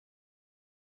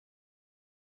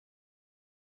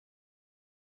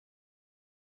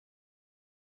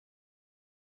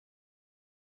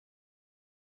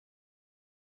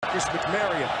Marcus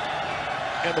McMarion.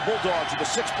 And the Bulldogs with a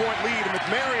 6-point lead. And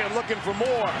McMarion looking for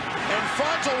more. And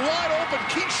finds a wide open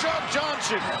KeeSean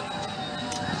Johnson.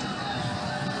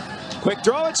 Quick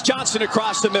throw. It's Johnson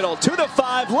across the middle. To the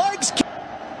 5. Legs. The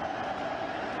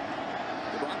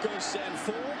Broncos send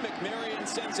 4. McMarion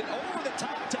sends it over the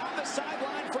top. Down the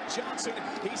sideline for Johnson.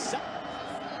 He's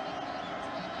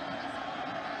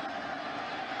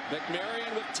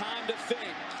McMarion with time to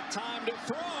think, time to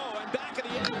throw, and back of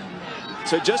the end.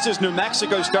 So just as New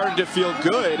Mexico started to feel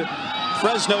good,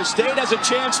 Fresno State has a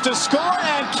chance to score,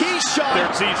 and KeeSean.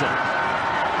 Third season.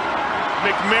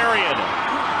 McMarion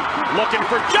looking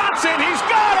for Johnson. He's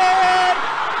got it!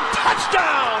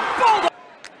 Touchdown! Bulldog!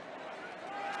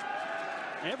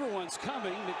 Everyone's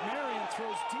coming. McMarion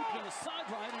throws deep in the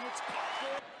sideline, and it's caught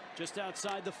there. Just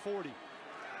outside the 40.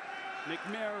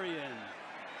 McMarion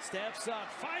steps up,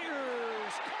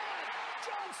 fires,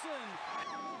 Johnson.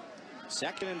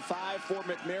 2nd and 5 for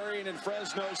McMarion and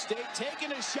Fresno State,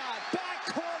 taking a shot, back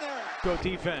corner. Go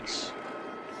defense.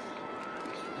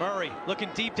 Murray looking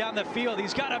deep down the field.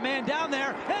 He's got a man down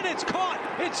there, and it's caught.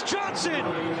 It's Johnson.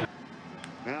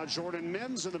 Now Jordan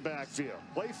Mims in the backfield.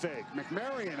 Play fake.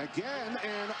 McMarion again,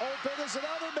 and open is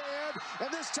another man,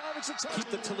 and this time it's a touchdown.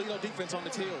 Keep the Toledo defense on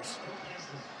its heels.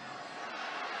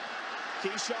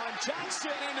 KeeSean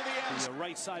Johnson into the end. The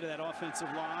right side of that offensive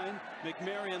line.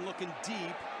 McMarion looking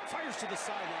deep. Fires to the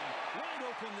sideline. Wide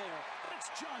open there. It's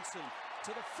Johnson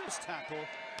to the 5th tackle.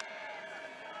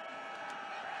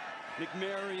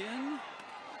 McMarion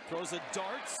throws a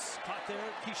darts. Caught there.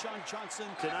 KeeSean Johnson.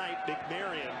 Tonight,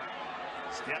 McMarion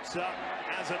steps up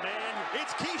as a man.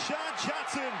 It's KeeSean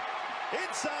Johnson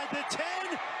inside the 10.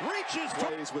 Reaches.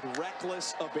 Plays with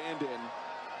reckless abandon.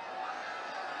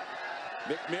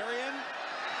 McMarion,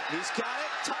 he's got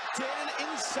it, tucked in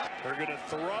inside. They're going to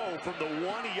throw from the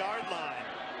 1-yard line.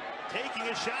 Taking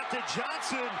a shot to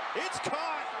Johnson. It's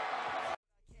caught.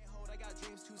 Can't hold, I got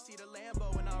dreams to see the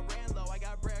Lambo and I ran low. I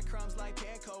got breadcrumbs like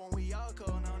panko and we all go.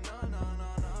 No.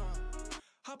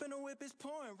 Hop in the whip, it's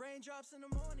pouring. Raindrops in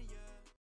the morning, yeah.